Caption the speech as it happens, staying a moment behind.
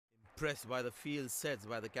Impressed by the field sets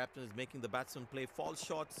by the captain is making the batsman play false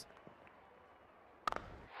shots.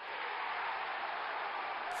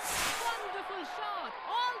 Wonderful shot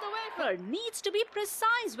all the way from. Needs to be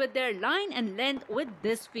precise with their line and length with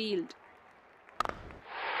this field.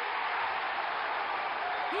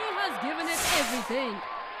 He has given it everything.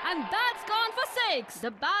 And that's gone for 6. The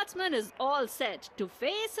batsman is all set to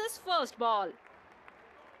face his first ball.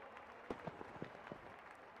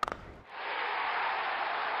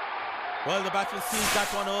 Well, the batsman sees that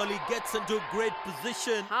one early, gets into a great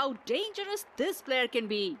position. How dangerous this player can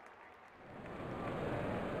be.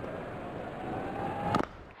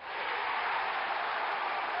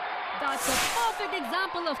 That's a perfect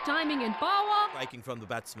example of timing and power. Striking from the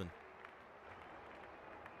batsman.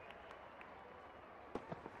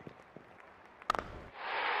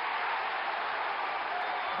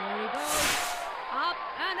 There he goes. Up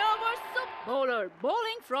and over. Bowler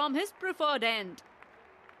bowling from his preferred end.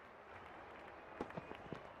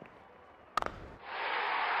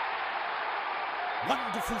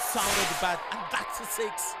 Wonderful sound of the bat, and that's a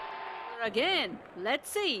 6. Again,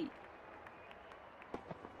 let's see.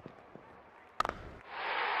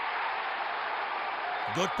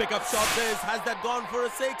 Good pickup shot this. Has that gone for a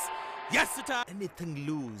 6? Yes, it has. Anything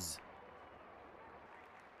loose.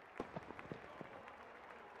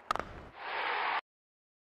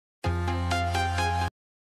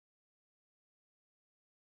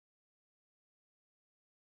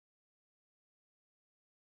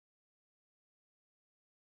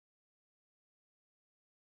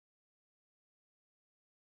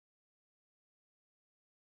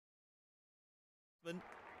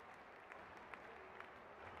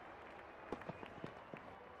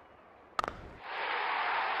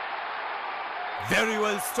 Very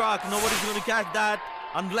well struck. Nobody's going to catch that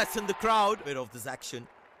unless in the crowd. Bit of this action.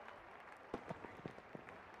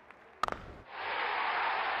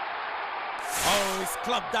 Oh, he's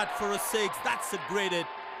clubbed that for a 6. That's a great hit.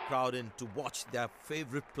 Crowd in to watch their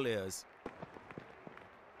favorite players.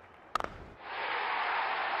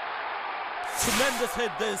 Tremendous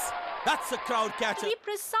hit this. That's a crowd catcher. Be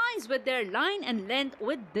precise with their line and length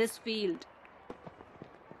with this field.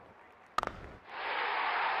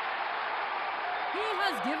 He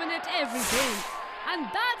has given it everything. And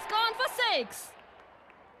that's gone for 6.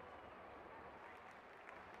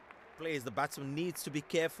 Plays, the batsman needs to be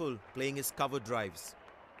careful playing his cover drives.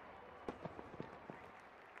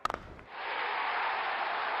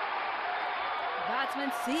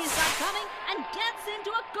 Batsman sees that coming and gets into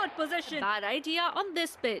a good position. Bad idea on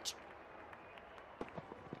this pitch.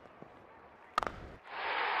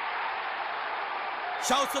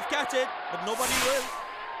 Shouts of catch it, but nobody will.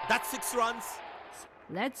 That's 6 runs.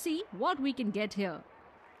 Let's see what we can get here.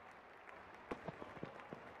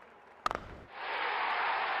 There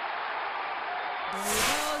he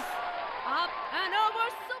goes. Up and over.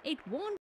 It won't